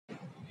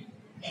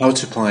How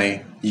to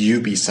play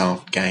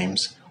Ubisoft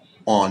games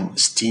on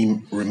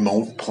Steam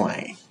Remote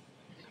Play.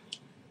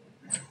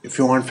 If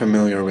you aren't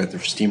familiar with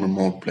Steam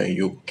Remote Play,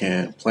 you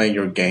can play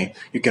your game.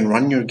 You can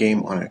run your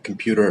game on a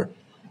computer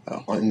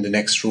in the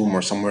next room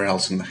or somewhere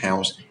else in the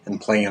house and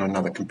play on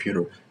another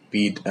computer,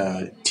 be it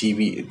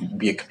TV,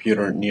 be a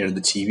computer near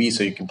the TV,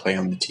 so you can play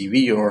on the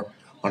TV or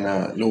on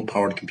a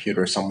low-powered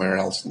computer somewhere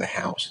else in the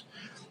house.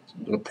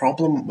 The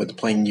problem with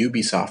playing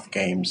Ubisoft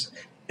games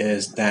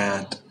is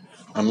that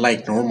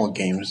unlike normal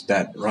games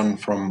that run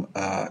from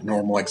a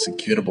normal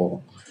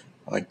executable,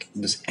 like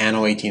this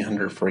Anno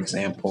 1800, for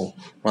example,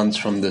 runs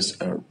from this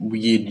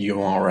weird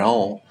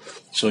URL,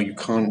 so you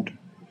can't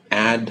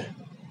add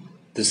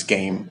this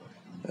game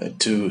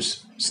to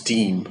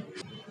Steam.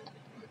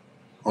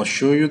 I'll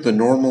show you the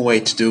normal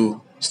way to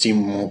do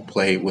Steam Remote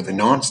Play with a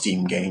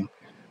non-Steam game.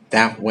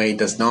 That way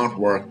does not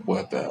work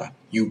with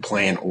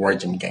Uplay and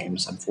Origin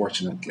games,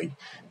 unfortunately,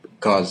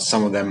 because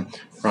some of them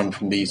run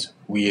from these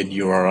weird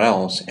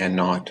URLs and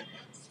not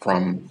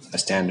from a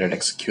standard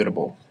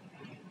executable.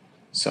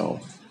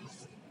 So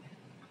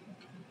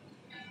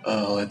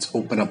let's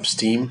open up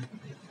Steam,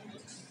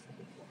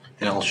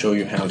 and I'll show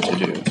you how to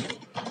do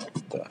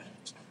the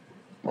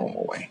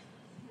normal way.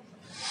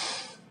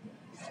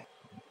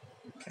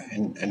 Okay,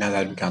 and now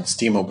that we've got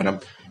Steam open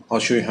up, I'll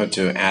show you how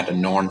to add a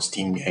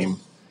non-Steam game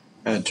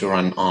to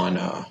run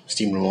on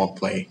Steam Remote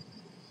Play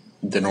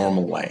the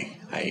normal way.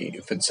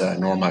 If it's a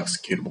normal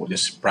executable,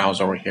 just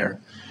browse over here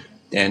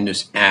and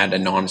just add a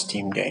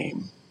non-Steam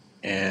game.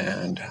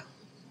 And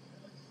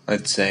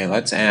let's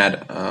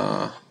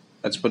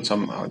put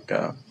some like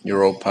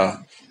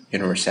Europa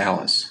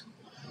Universalis,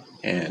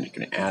 and you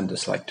can add the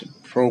selected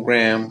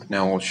program.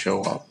 Now we'll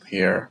show up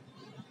here.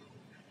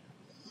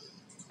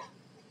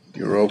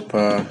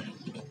 Europa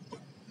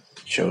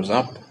shows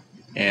up,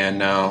 and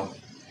now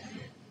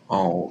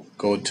I'll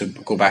go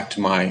back to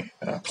my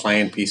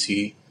client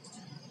PC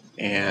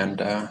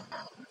and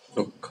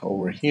look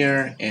over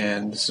here,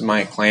 and this is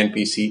my client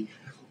PC.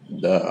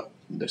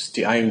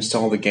 I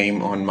installed the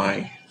game on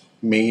my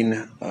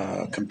main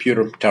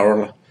computer,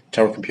 tower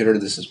computer.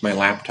 This is my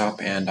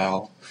laptop, and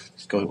I'll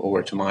just go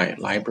over to my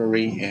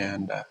library,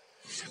 and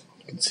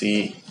you can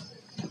see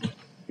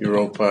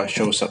Europa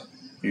shows up.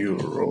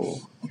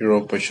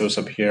 Europa shows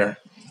up here.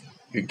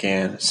 You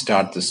can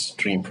start the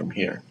stream from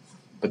here,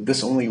 but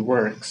this only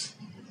works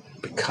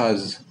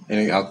because,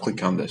 and I'll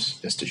click on this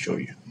just to show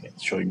you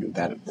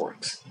that it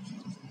works.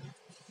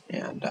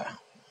 And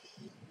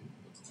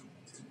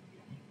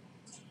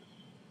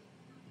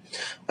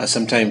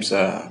sometimes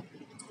the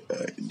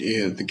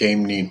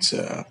game needs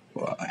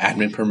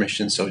admin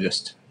permission, so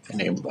just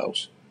enable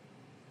those.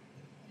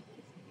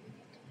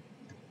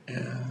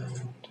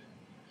 And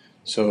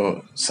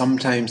so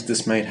sometimes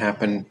this might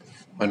happen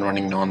when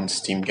running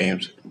non-Steam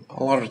games.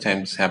 A lot of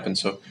times this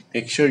happens, so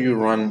make sure you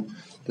run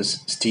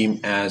this Steam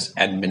as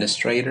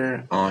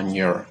administrator on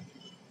your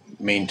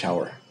main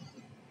tower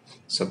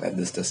so that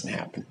this doesn't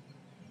happen.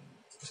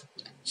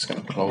 Just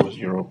going to close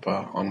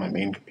Europa on my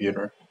main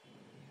computer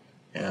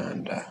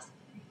and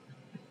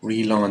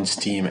relaunch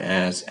Steam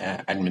as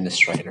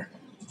administrator.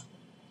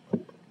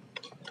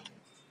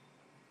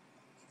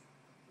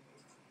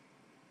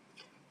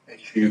 Make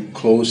sure you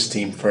close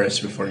Steam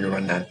first before you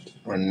run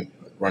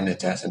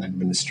it as an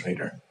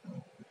administrator.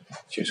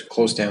 Just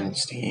close down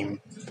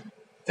Steam,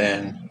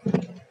 then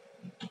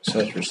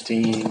search for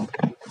Steam,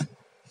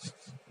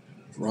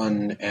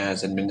 run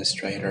as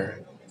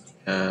administrator,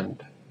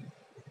 and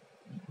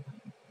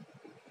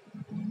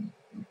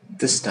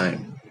this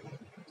time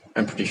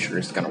I'm pretty sure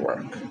it's gonna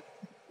work.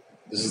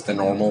 This is the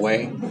normal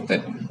way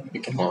that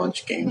you can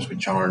launch games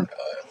which aren't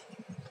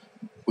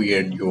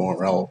weird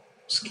URL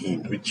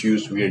schemes, which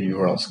use weird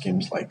URL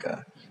schemes like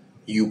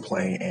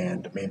Uplay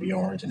and maybe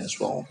Origin as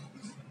well.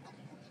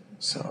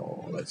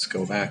 So let's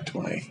go back to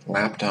my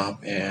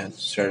laptop and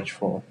search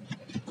for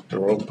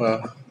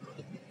Europa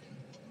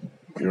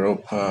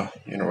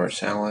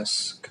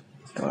Universalis,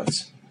 and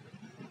let's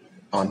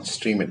on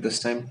stream it this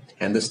time.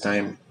 And this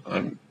time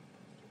I'm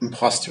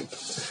positive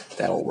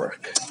that'll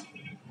work.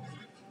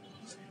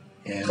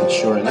 And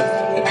sure enough,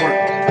 it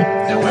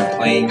worked. Now I'm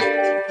playing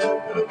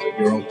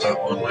Europa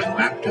on my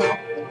laptop,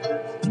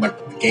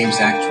 but the game's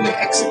actually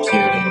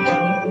executing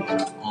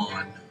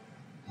on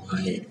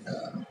my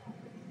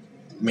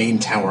main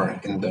tower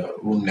in the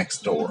room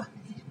next door.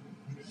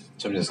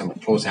 So I'm just going to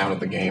close out of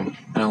the game,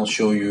 and I'll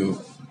show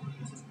you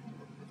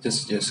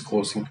just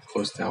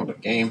closed out the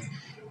game,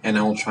 and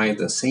I'll try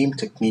the same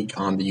technique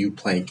on the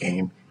Uplay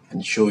game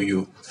and show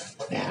you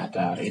that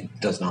it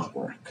does not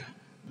work.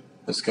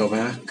 Let's go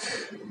back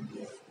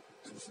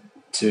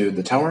to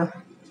the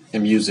tower.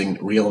 I'm using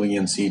real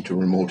VNC to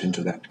remote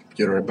into that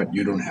computer, but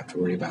you don't have to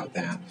worry about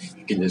that.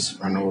 You can just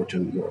run over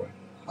to your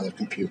other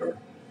computer.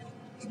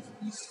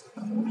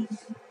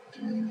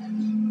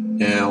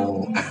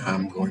 Now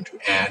I'm going to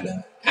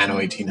add Anno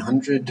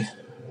 1800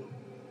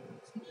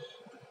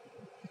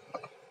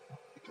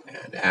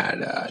 and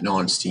add a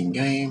non-Steam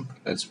game.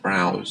 Let's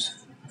browse.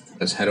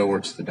 Let's head over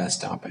to the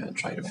desktop and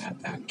try to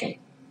add that game.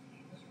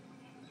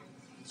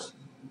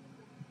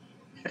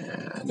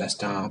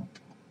 desktop.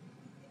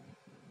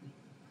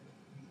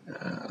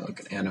 Look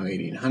at Anno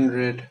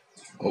 1800.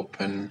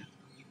 Open.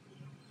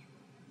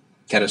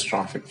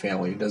 Catastrophic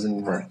failure.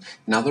 Doesn't work.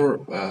 Another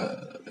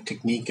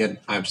technique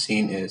that I've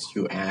seen is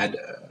you add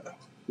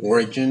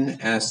Origin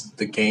as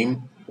the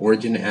game.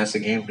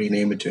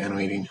 Rename it to Anno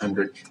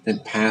 1800, then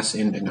pass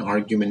in an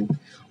argument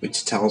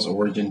which tells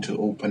Origin to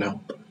open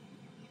up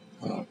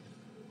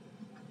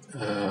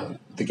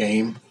the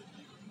game.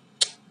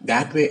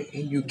 That way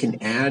you can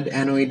add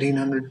Anno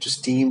 1800 to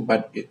Steam,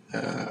 but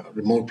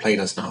remote play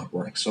does not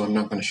work, so I'm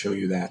not going to show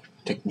you that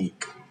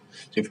technique.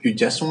 So if you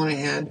just want to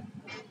add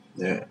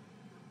the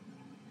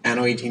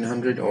Anno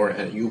 1800 or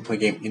a Uplay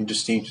game into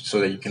Steam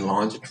so that you can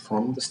launch it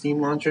from the Steam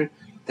launcher,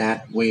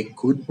 that way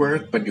could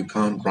work, but you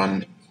can't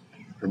run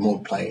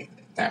remote play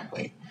that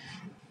way.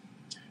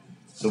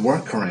 The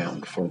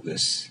workaround for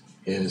this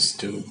is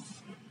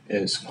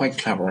quite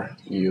clever.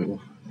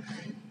 You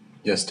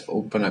just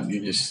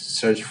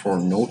search for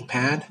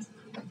Notepad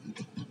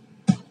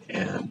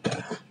and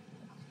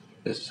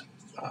just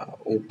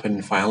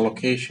open file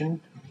location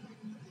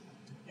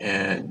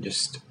and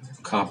just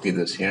copy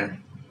this here.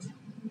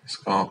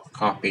 Just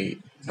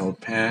copy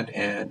Notepad,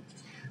 and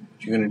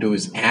what you're going to do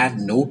is add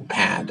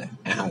Notepad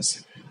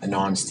as a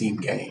non-Steam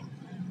game.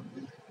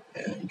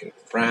 And you can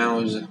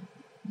browse,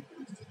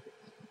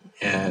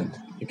 and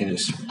you can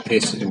just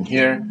paste it in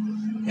here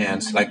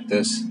and select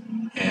this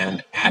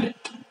and add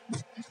it.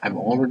 I've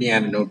already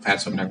added Notepad,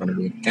 so I'm not going to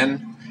do it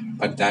again,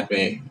 but that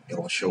way it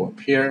will show up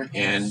here.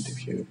 And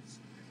if you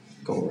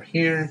go over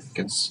here, you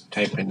can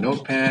type in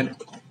Notepad,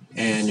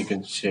 and you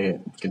can see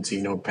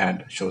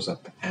Notepad shows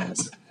up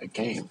as a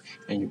game,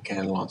 and you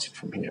can launch it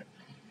from here.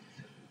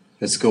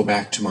 Let's go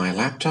back to my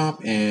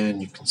laptop, and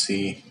you can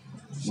see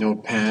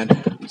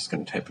Notepad. I'm just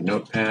going to type in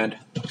Notepad,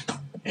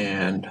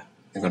 and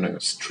I'm going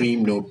to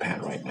stream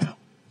Notepad right now.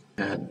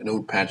 And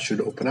Notepad should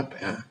open up,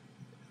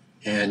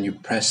 and you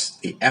press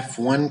the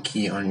F1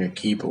 key on your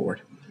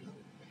keyboard.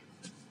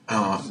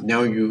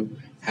 Now you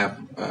have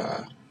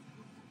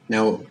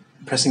now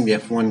pressing the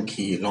F1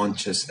 key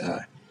launches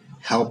a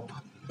help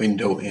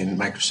window in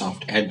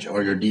Microsoft Edge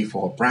or your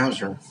default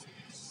browser.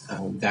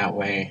 That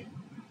way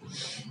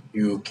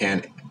you're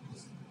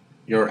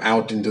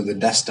out into the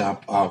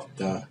desktop of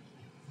the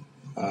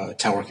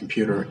tower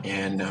computer,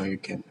 and now you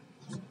can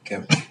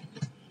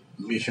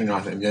be sure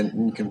not, and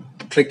then you can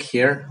click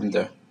here on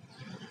the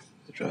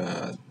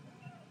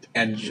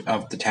edge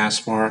of the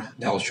taskbar.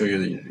 That'll show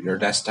you your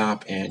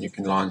desktop, and you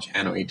can launch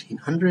Anno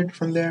 1800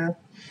 from there,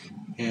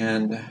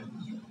 and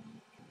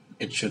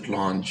it should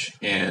launch,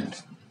 and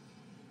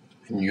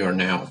you're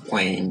now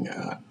playing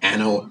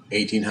Anno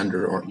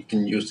 1800, or you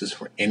can use this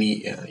for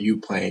any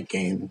Uplay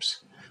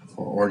games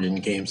or Origin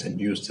games and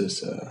use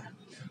this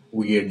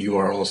weird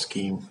URL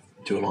scheme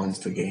to launch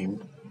the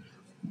game.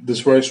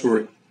 This works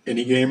for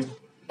any game,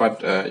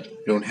 but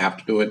you don't have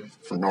to do it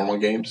for normal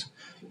games.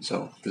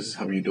 So this is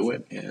how you do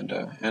it, and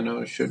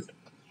Anno should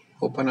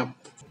open up.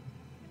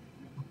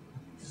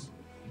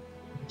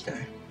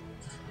 Okay,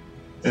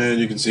 and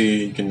you can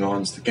see you can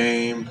launch the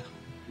game.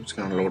 I'm just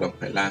going to load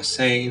up my last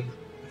save.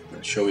 I'm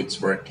going to show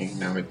it's working.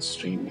 Now it's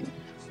streaming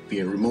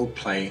via remote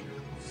play,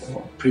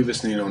 or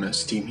previously known as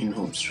Steam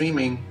in-home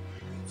streaming,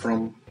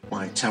 from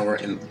my tower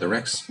in the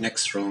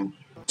next room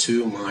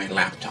to my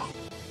laptop.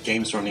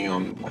 Game's running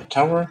on my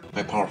tower,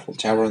 my powerful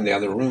tower in the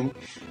other room,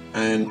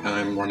 and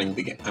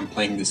I'm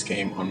playing this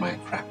game on my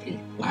crappy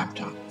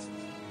laptop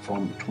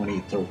from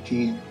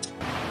 2013. You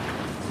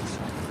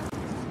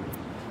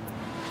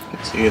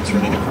can see it's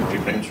running at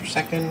 50 frames per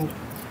second,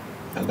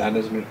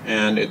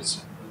 and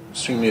it's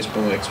extremely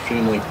smooth,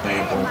 extremely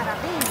playable.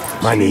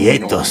 My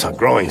nietos are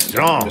growing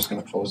strong. I'm just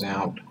going to close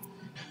out.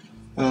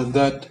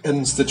 That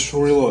ends the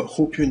tutorial. I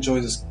hope you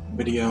enjoyed this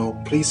video.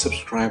 Please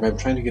subscribe. I'm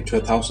trying to get to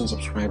 1,000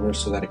 subscribers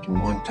so that I can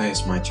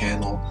monetize my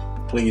channel.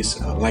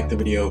 Please like the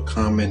video,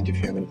 comment if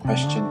you have any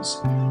questions,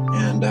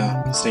 and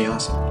stay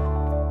awesome.